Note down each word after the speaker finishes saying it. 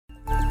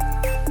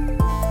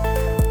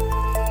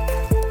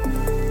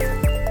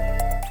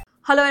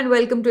Hello and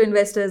welcome to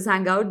Investors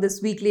Hangout.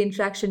 This weekly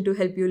interaction to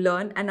help you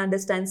learn and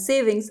understand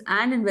savings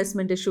and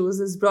investment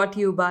issues is brought to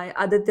you by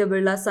Aditya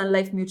Birla Sun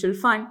Life Mutual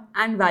Fund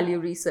and Value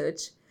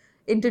Research.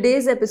 In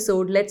today's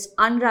episode, let's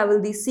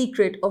unravel the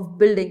secret of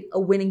building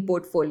a winning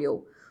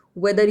portfolio.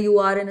 Whether you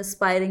are an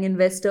aspiring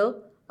investor,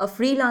 a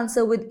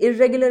freelancer with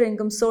irregular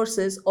income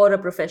sources, or a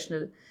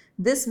professional,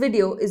 this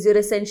video is your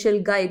essential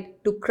guide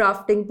to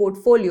crafting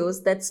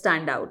portfolios that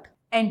stand out.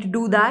 And to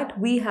do that,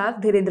 we have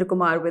Dhirendra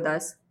Kumar with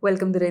us.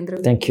 Welcome,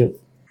 Dhirendra. Thank you.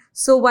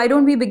 So, why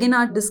don't we begin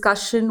our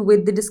discussion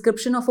with the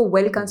description of a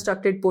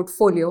well-constructed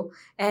portfolio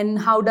and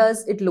how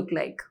does it look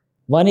like?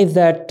 One is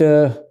that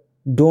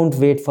don't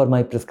wait for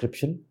my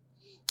prescription,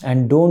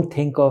 and don't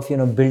think of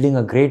building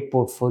a great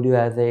portfolio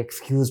as an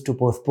excuse to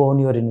postpone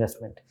your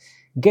investment.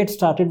 Get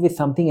started with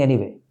something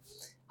anyway.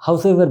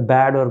 Howsoever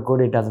bad or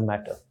good, it doesn't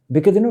matter,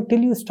 because till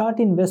you start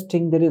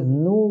investing, there is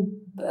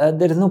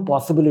no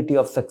possibility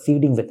of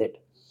succeeding with it.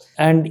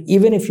 And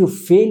even if you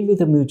fail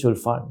with a mutual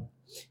fund,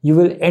 you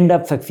will end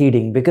up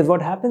succeeding, because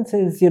what happens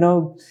is,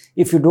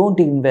 if you don't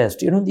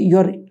invest,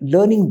 your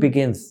learning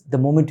begins the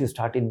moment you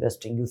start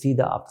investing. You see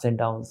the ups and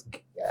downs,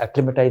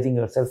 acclimatizing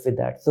yourself with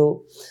that.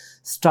 So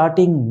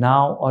starting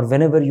now or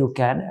whenever you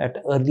can, at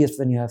earliest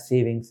when you have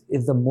savings,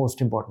 is the most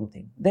important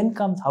thing. Then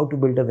comes how to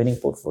build a winning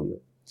portfolio.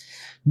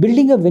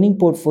 Building a winning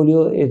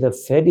portfolio is a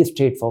fairly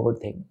straightforward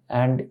thing.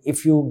 And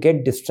if you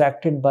get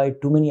distracted by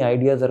too many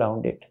ideas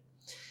around it,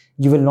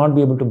 you will not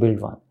be able to build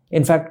one.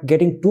 In fact,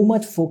 getting too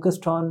much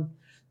focused on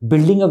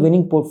building a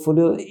winning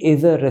portfolio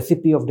is a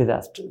recipe of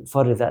disaster,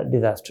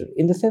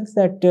 in the sense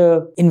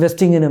that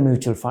investing in a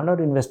mutual fund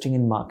or investing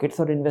in markets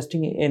or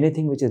investing in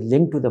anything which is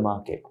linked to the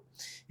market,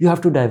 you have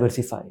to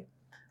diversify.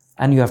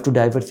 And you have to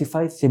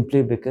diversify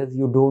simply because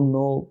you don't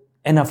know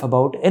enough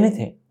about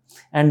anything.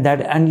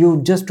 And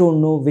you just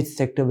don't know which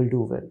sector will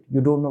do well.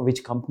 You don't know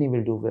which company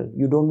will do well.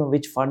 You don't know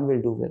which fund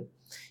will do well.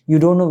 You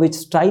don't know which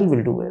style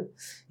will do well.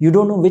 You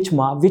don't know which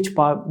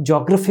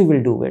geography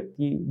will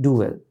do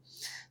well.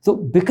 So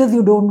because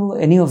you don't know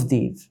any of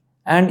these,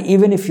 and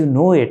even if you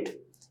know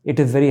it, it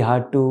is very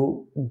hard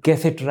to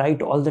guess it right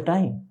all the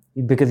time.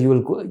 Because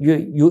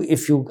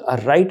if you are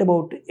right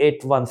about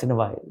it once in a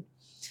while,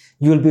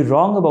 you will be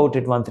wrong about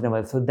it once in a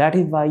while. So that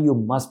is why you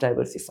must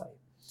diversify.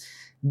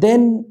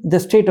 Then the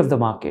state of the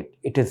market,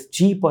 it is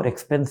cheap or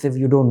expensive,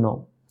 you don't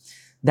know.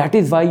 That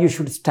is why you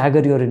should stagger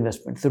your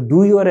investment. So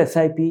do your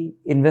SIP,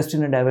 invest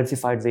in a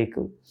diversified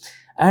vehicle.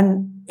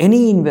 And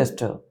any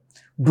investor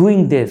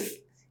doing this,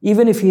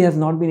 even if he has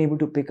not been able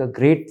to pick a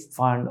great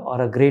fund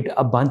or a great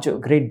bunch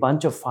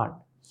of fund,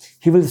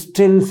 he will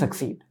still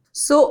succeed.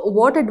 So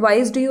what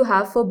advice do you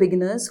have for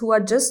beginners who are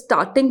just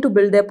starting to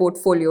build their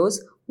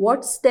portfolios?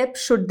 What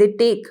steps should they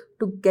take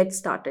to get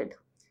started?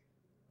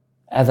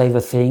 As I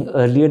was saying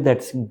earlier,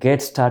 that's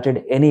get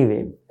started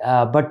anyway.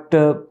 But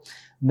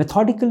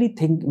methodically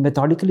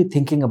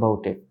thinking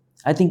about it,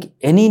 I think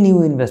any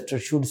new investor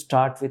should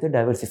start with a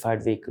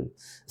diversified vehicle.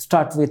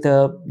 Start with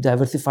a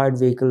diversified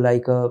vehicle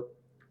like a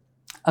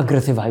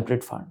aggressive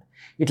hybrid fund.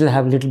 It will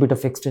have a little bit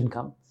of fixed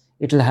income.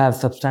 It will have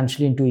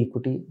substantially into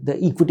equity.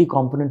 The equity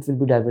component will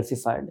be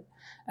diversified.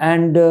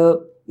 And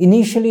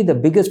initially, the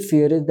biggest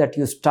fear is that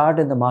you start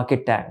and the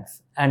market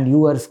tanks and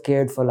you are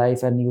scared for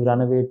life and you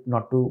run away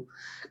not to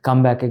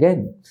come back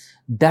again.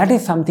 That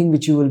is something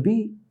which you will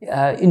be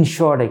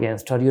insured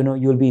against, or you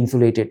will be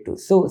insulated to.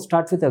 So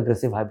start with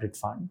aggressive hybrid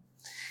fund.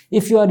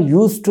 If you are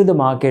used to the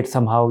market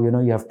somehow,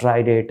 you have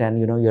tried it and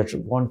you're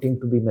wanting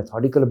to be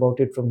methodical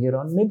about it from here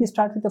on, maybe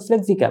start with a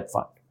flexi cap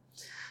fund.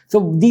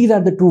 So these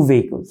are the two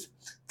vehicles.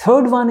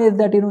 Third one is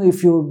that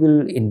if you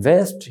will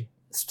invest,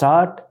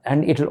 start,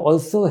 and it will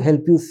also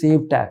help you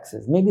save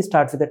taxes. Maybe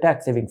start with a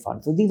tax saving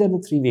fund. So these are the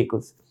three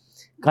vehicles.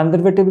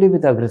 Conservatively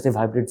with aggressive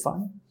hybrid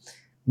fund.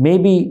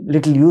 Maybe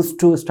little used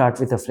to start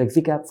with a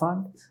flexi cap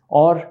fund,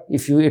 or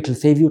if it will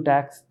save you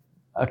tax,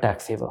 a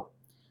tax saver.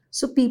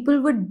 So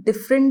people with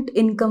different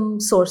income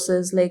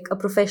sources, like a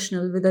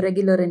professional with a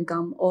regular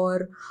income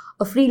or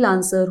a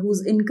freelancer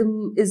whose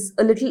income is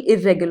a little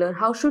irregular,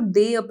 how should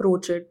they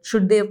approach it?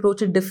 Should they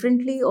approach it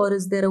differently, or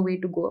is there a way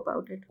to go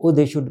about it? Oh,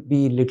 they should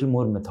be a little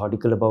more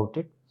methodical about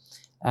it.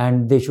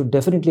 And they should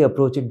definitely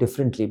approach it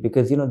differently,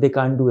 because they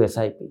can't do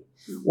SIP.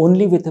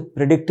 Only with a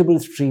predictable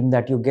stream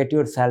that you get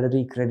your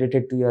salary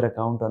credited to your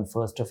account on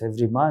 1st of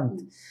every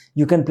month,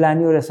 you can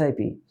plan your SIP.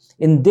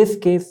 In this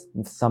case,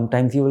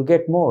 sometimes you will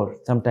get more,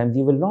 sometimes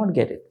you will not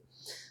get it.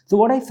 So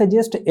what I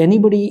suggest to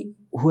anybody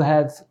who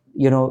has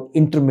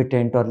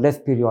intermittent or less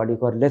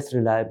periodic or less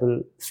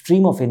reliable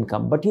stream of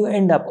income, but you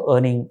end up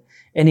earning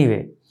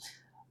anyway,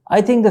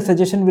 I think the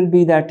suggestion will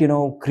be that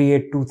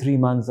create 2-3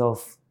 months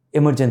of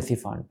emergency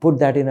fund, put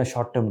that in a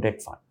short-term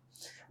debt fund,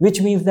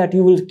 which means that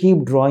you will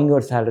keep drawing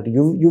your salary.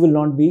 You will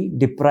not be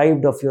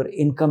deprived of your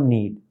income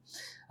need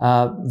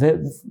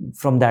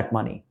from that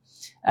money.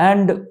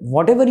 And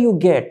whatever you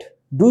get,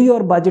 do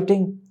your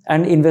budgeting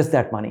and invest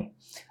that money.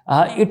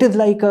 It is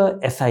like a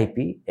SIP,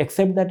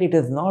 except that it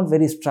is not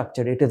very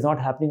structured. It is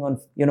not happening on,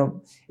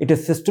 it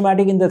is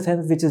systematic in the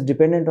sense which is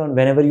dependent on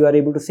whenever you are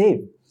able to save,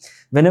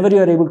 whenever you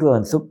are able to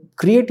earn. So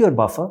create your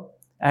buffer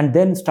and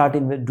then start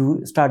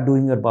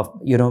doing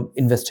your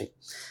investing.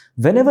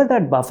 Whenever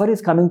that buffer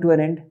is coming to an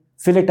end,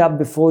 fill it up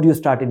before you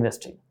start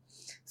investing.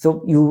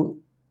 So you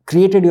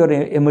created your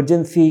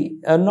emergency,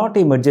 not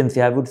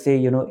emergency, I would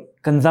say,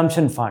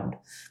 consumption fund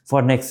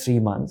for next 3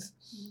 months,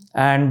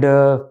 and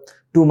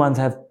 2 months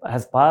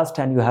has passed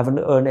and you haven't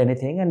earned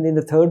anything, and in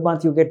the third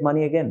month you get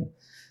money again.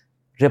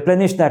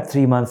 Replenish that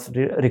 3 months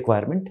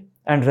requirement,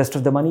 and rest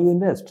of the money you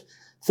invest.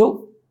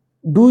 So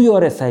do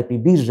your SIP,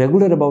 be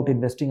regular about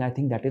investing. I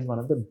think that is one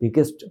of the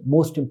biggest,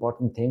 most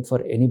important thing for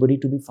anybody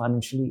to be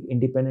financially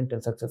independent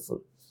and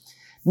successful.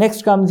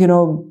 Next comes,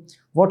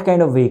 what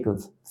kind of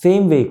vehicles?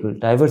 Same vehicle,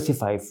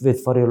 diversify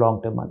for your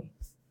long-term money.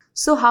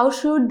 So how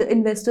should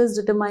investors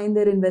determine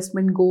their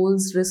investment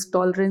goals, risk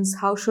tolerance?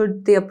 How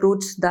should they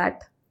approach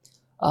that?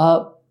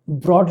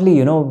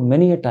 Broadly,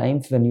 many a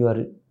times when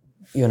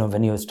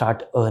you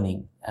start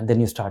earning and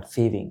then you start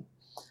saving,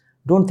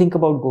 don't think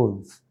about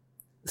goals.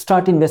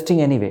 Start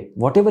investing anyway.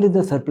 Whatever is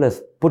the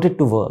surplus, put it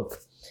to work.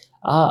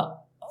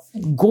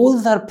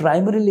 Goals are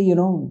primarily,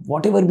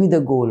 whatever be the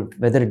goal,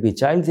 whether it be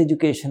child's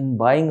education,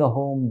 buying a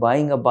home,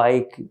 buying a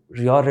bike,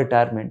 your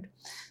retirement,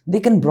 they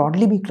can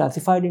broadly be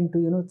classified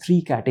into,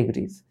 3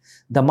 categories.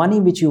 The money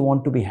which you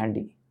want to be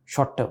handy,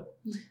 short term.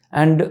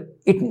 And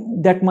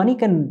that money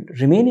can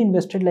remain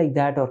invested like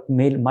that, or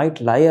might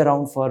lie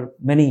around for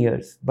many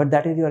years. But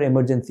that is your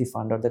emergency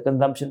fund or the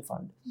consumption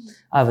fund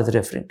I was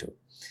referring to.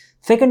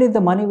 Second is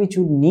the money which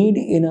you need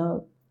in a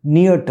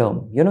near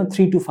term,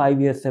 3 to 5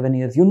 years, 7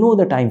 years,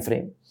 the time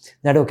frame.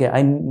 That, okay,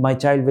 my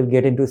child will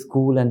get into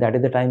school and that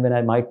is the time when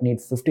I might need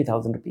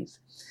 50,000 rupees.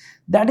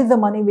 That is the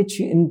money which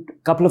in a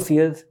couple of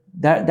years,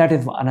 that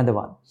is another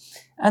one.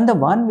 And the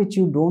one which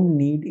you don't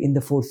need in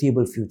the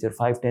foreseeable future,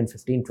 5, 10,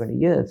 15, 20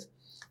 years,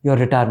 your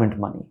retirement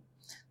money.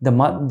 The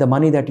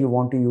money that you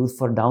want to use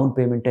for down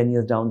payment 10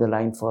 years down the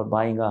line for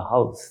buying a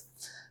house.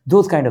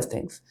 Those kind of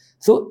things.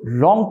 So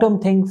long-term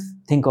things,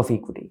 think of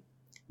equity.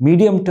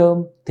 Medium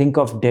term, think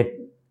of debt.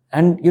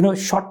 And,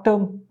 short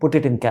term, put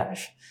it in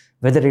cash.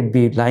 Whether it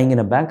be lying in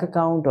a bank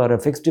account or a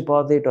fixed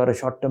deposit or a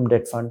short-term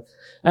debt fund.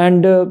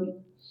 And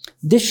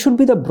this should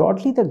be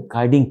broadly the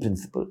guiding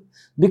principle.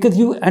 Because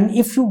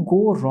if you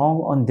go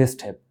wrong on this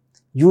step,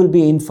 you will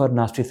be in for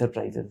nasty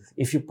surprises.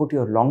 If you put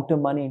your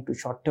long-term money into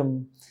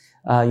short-term,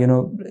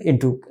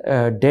 into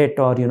debt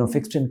or,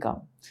 fixed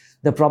income,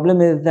 the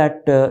problem is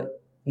that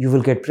you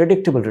will get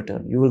predictable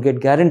return, you will get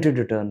guaranteed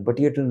return, but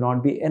it will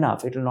not be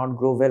enough. It will not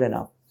grow well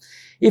enough.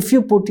 If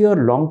you put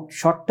your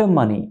short-term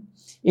money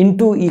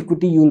into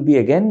equity, you will be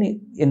again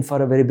in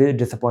for a very big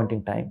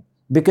disappointing time,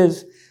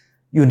 because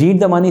you need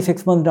the money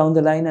 6 months down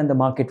the line and the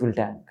market will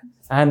tank.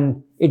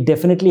 And it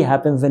definitely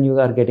happens when you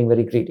are getting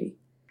very greedy.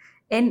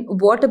 And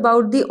what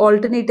about the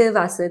alternative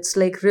assets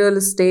like real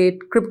estate,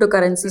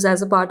 cryptocurrencies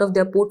as a part of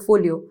their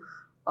portfolio?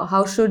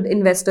 How should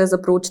investors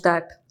approach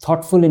that?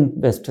 Thoughtful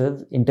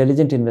investors,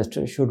 intelligent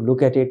investors should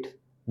look at it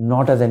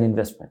not as an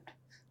investment.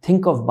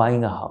 Think of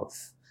buying a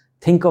house.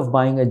 Think of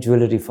buying a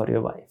jewelry for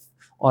your wife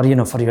or,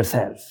 for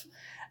yourself.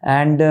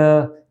 And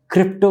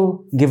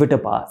crypto, give it a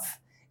pass.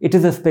 It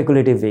is a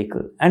speculative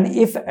vehicle. And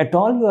if at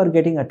all you are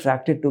getting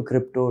attracted to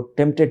crypto,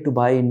 tempted to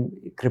buy in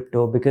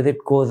crypto because it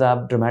goes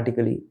up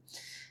dramatically,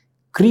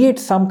 create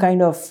some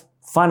kind of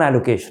fund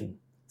allocation.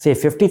 Say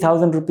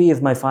 50,000 rupees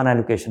is my fund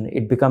allocation.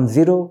 It becomes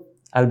 0,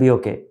 I'll be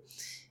okay.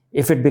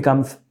 If it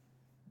becomes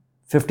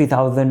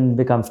 50,000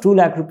 becomes 2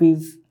 lakh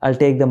rupees, I'll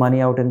take the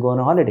money out and go on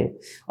a holiday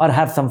or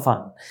have some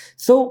fun.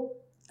 So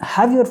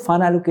have your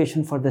fund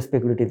allocation for the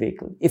speculative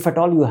vehicle, if at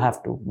all you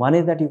have to. One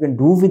is that you can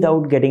do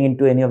without getting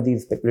into any of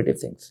these speculative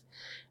things.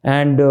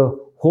 And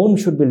home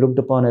should be looked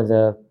upon as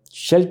a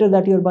shelter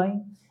that you're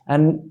buying,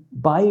 and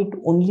buy it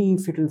only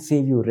if it will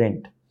save you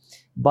rent.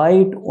 Buy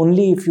it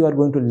only if you are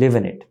going to live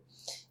in it.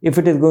 If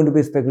it is going to be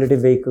a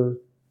speculative vehicle,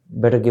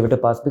 better give it a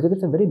pass, because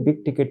it's a very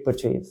big ticket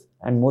purchase.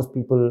 And most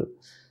people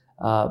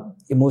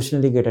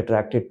emotionally get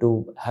attracted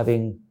to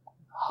having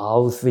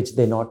house which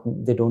they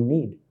don't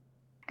need.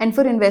 And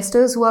for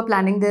investors who are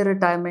planning their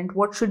retirement,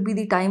 what should be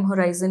the time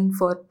horizon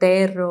for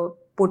their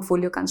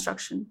portfolio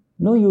construction?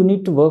 No, you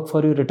need to work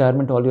for your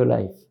retirement all your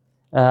life.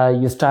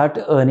 You start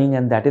earning,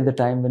 and that is the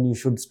time when you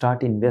should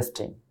start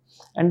investing.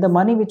 And the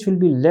money which will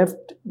be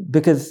left,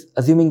 because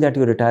assuming that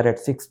you retire at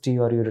 60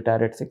 or you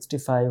retire at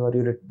 65 or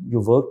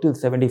you work till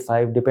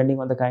 75, depending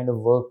on the kind of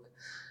work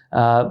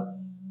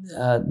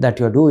that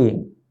you're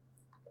doing,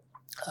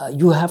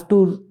 you have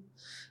to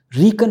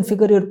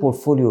reconfigure your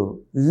portfolio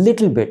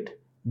little bit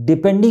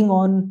depending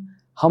on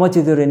how much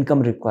is your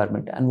income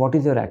requirement and what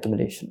is your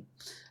accumulation.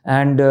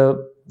 And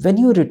when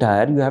you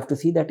retire, you have to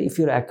see that if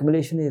your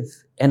accumulation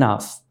is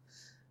enough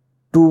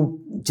to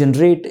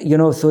generate,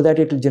 so that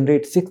it will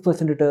generate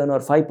 6% return or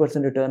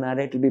 5% return, and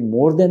it will be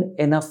more than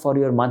enough for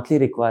your monthly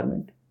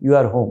requirement, you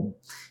are home,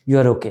 you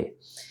are okay.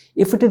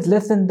 If it is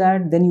less than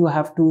that, then you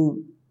have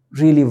to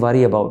really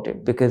worry about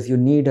it, because you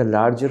need a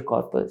larger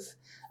corpus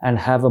and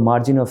have a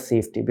margin of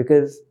safety,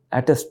 because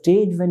at a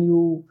stage when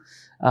you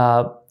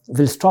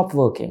will stop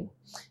working,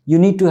 you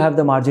need to have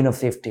the margin of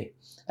safety.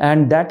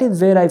 And that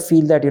is where I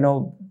feel that,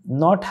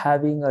 not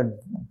having a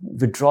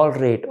withdrawal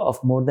rate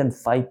of more than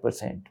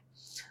 5%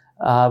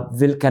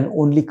 can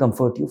only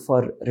comfort you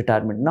for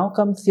retirement. Now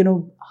comes,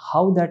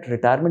 how that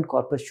retirement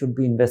corpus should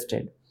be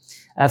invested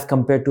as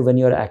compared to when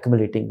you're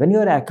accumulating. When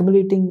you're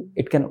accumulating,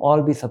 it can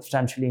all be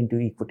substantially into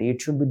equity.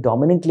 It should be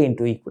dominantly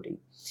into equity.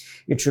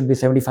 It should be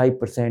 75%,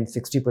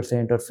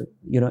 60%, or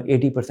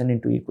 80%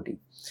 into equity.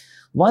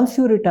 Once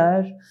you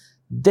retire,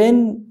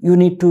 then you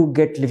need to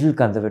get little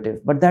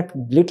conservative. But that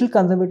little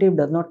conservative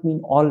does not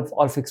mean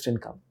all fixed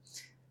income.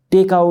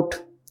 Take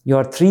out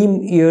your 3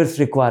 years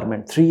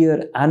requirement,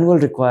 3-year annual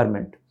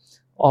requirement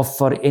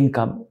for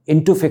income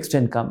into fixed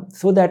income,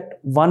 so that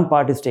one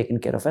part is taken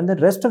care of, and the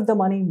rest of the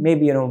money,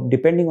 maybe,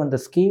 depending on the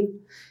scale,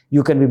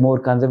 you can be more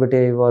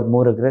conservative or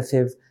more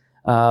aggressive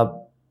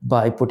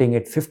by putting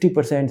it 50%,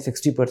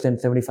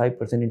 60%,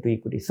 75% into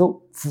equity.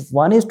 So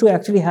one is to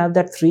actually have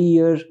that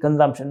 3-year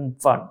consumption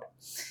fund,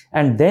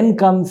 and then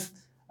comes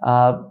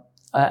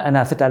an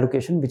asset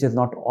allocation which is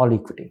not all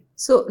equity.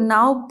 So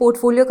now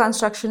portfolio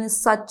construction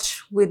is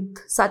with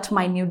such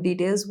minute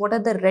details. What are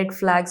the red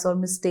flags or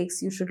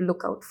mistakes you should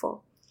look out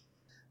for?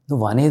 The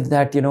one is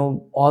that,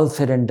 all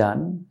said and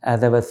done,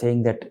 as I was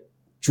saying, that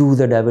choose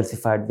a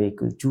diversified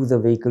vehicle, choose a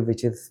vehicle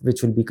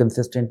which will be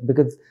consistent,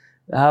 because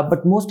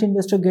but most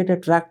investors get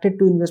attracted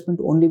to investment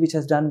only which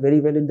has done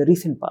very well in the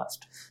recent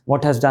past.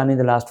 What has done in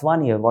the last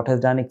 1 year, what has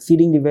done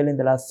exceedingly well in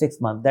the last 6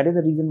 months. That is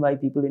the reason why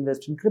people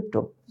invest in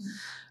crypto.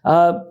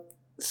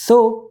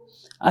 So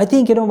I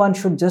think, one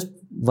should just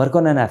work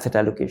on an asset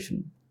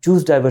allocation,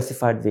 choose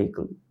diversified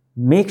vehicle,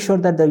 make sure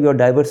that your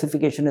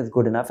diversification is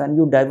good enough, and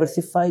you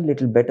diversify a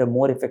little better,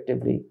 more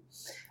effectively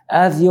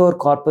as your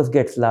corpus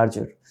gets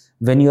larger.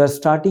 When you are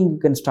starting, you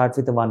can start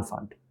with one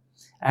fund,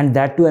 and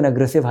that to an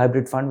aggressive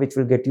hybrid fund which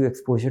will get you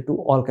exposure to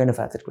all kind of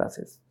asset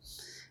classes.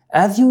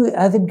 As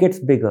it gets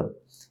bigger,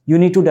 you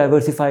need to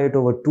diversify it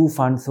over 2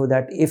 funds, so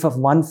that if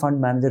one fund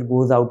manager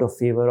goes out of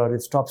favor or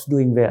it stops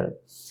doing well,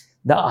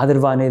 the other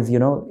one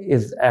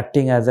is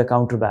acting as a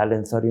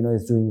counterbalance, or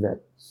is doing well.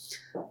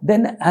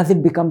 Then as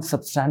it becomes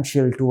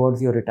substantial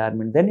towards your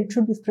retirement, then it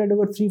should be spread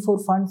over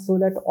 3-4 funds, so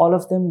that all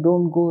of them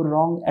don't go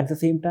wrong at the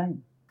same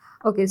time.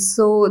 Okay,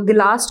 so the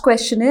last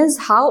question is,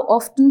 how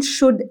often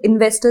should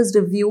investors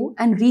review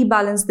and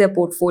rebalance their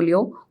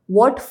portfolio?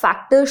 What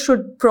factors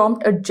should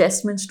prompt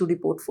adjustments to the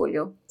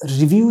portfolio?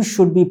 Review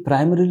should be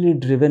primarily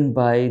driven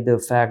by the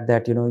fact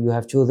that, you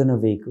have chosen a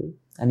vehicle,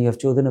 and you have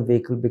chosen a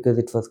vehicle because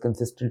it was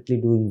consistently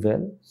doing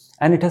well,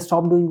 and it has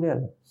stopped doing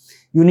well.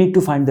 You need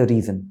to find the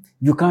reason.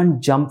 You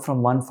can't jump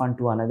from one fund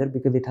to another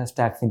because it has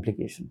tax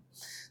implication.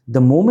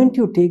 The moment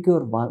you take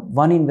your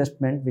one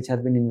investment which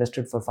has been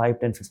invested for 5,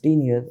 10,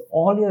 15 years,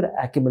 all your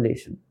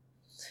accumulation,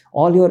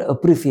 all your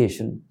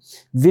appreciation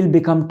will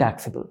become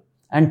taxable,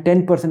 and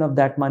 10% of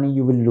that money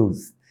you will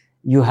lose.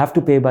 You have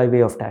to pay by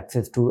way of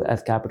taxes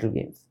as capital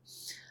gains.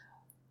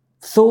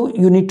 So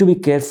you need to be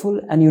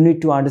careful, and you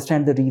need to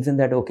understand the reason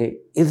that, okay,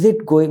 is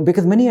it going,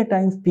 because many a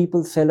times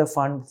people sell a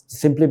fund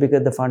simply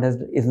because the fund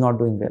is not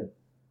doing well.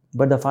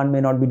 But the fund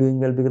may not be doing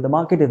well because the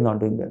market is not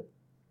doing well.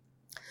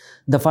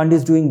 The fund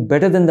is doing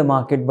better than the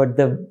market, but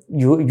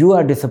you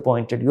are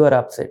disappointed, you are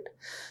upset.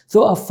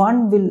 So a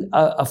fund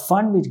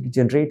which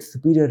generates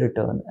superior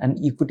return, an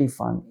equity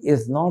fund,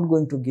 is not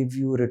going to give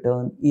you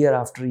return year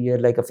after year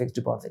like a fixed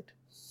deposit.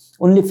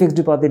 Only fixed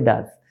deposit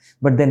does,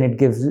 but then it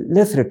gives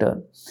less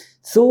return.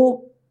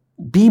 So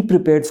be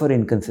prepared for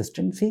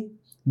inconsistency.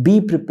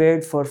 Be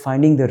prepared for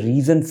finding the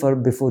reason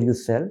before you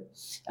sell.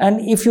 And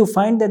if you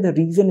find that the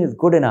reason is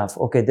good enough,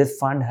 okay, this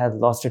fund has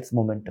lost its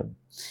momentum.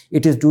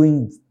 It is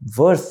doing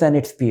worse than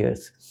its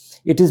peers.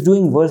 It is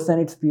doing worse than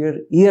its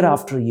peer year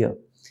after year.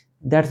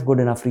 That's good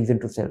enough reason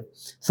to sell.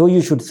 So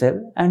you should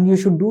sell, and you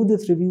should do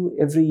this review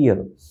every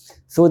year,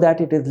 so that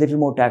it is little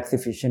more tax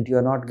efficient. You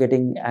are not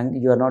getting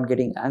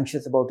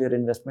anxious about your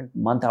investment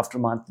month after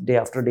month, day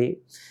after day,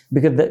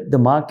 because the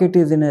market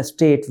is in a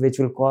state which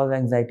will cause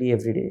anxiety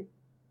every day.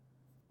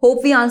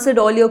 Hope we answered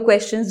all your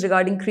questions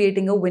regarding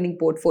creating a winning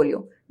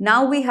portfolio.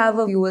 Now we have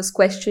a viewer's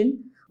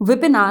question.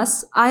 Vipin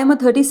asks, I am a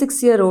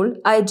 36-year-old.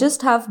 I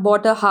just have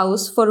bought a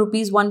house for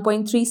rupees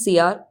 1.3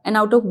 crore, and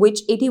out of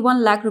which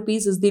 81 lakh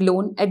rupees is the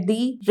loan at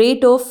the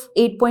rate of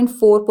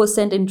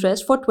 8.4%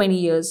 interest for 20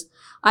 years.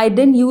 I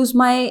didn't use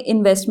my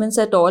investments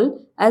at all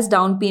as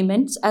down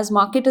payments, as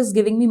market is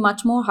giving me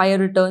much more higher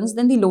returns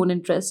than the loan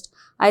interest.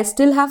 I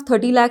still have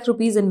 30 lakh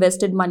rupees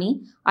invested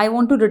money. I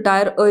want to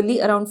retire early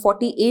around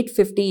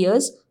 48-50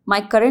 years.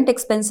 My current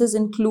expenses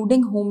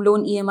including home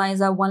loan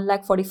EMIs are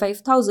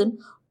 1,45,000.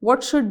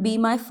 What should be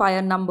my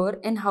FIRE number,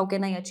 and how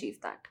can I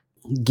achieve that?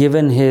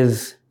 Given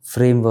his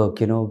framework,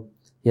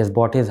 he has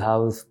bought his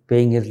house,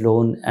 paying his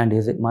loan, and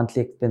his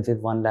monthly expense is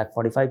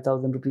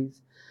 1,45,000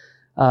 rupees.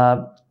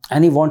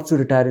 And he wants to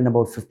retire in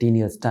about 15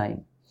 years'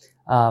 time.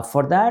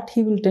 For that,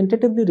 he will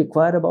tentatively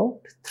require about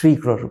 3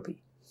 crore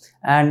rupee.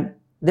 And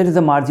there is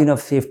a margin of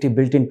safety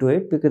built into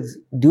it, because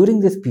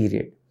during this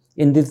period,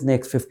 in this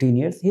next 15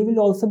 years, he will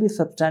also be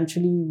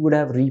would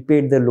have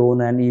repaid the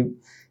loan, and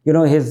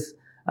his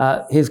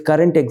His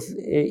current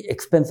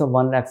expense of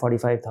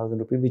 1,45,000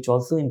 rupee, which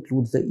also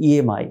includes the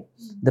EMI,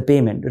 the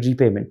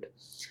repayment,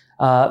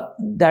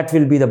 that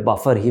will be the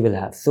buffer he will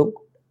have. So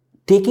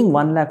taking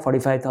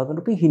 1,45,000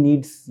 rupee, he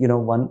needs, he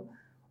will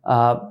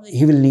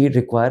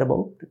require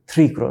about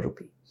 3 crore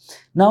rupee.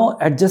 Now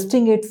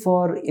adjusting it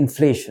for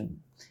inflation,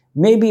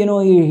 maybe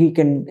he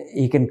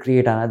can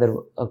create another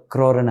 1.5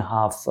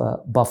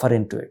 crore buffer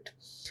into it.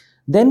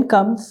 Then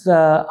comes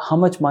how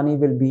much money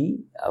will be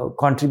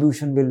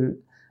contribution will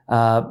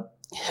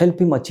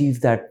help him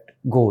achieve that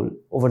goal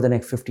over the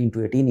next 15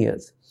 to 18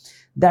 years.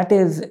 That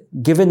is,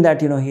 given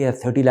that he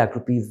has 30 lakh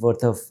rupees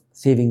worth of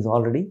savings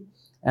already,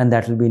 and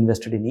that will be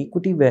invested in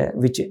equity,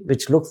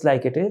 which looks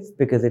like it is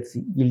because it's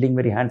yielding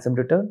very handsome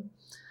return.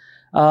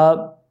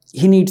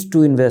 He needs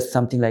to invest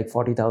something like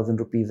 40,000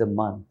 rupees a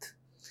month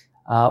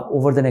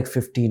over the next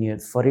 15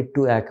 years for it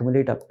to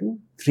accumulate up to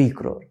 3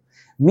 crore.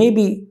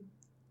 Maybe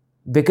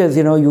because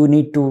you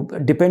need to,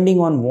 depending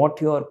on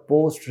what your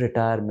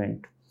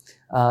post-retirement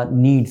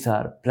needs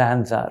are,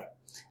 plans are,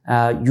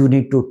 you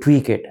need to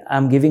tweak it.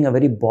 I'm giving a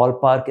very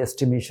ballpark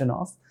estimation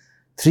of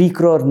 3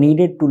 crore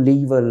needed to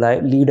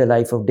lead a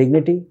life of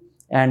dignity,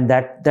 and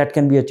that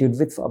can be achieved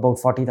with about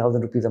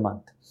 40,000 rupees a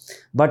month.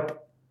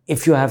 But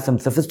if you have some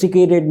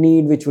sophisticated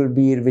need, which will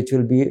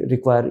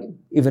require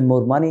even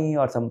more money,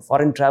 or some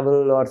foreign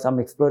travel or some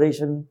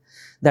exploration,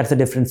 that's a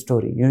different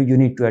story. You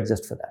need to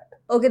adjust for that.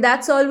 Okay,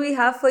 that's all we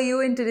have for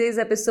you in today's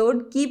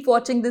episode. Keep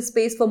watching this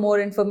space for more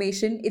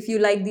information. If you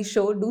like the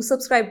show, do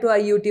subscribe to our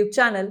YouTube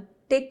channel.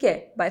 Take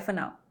care. Bye for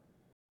now.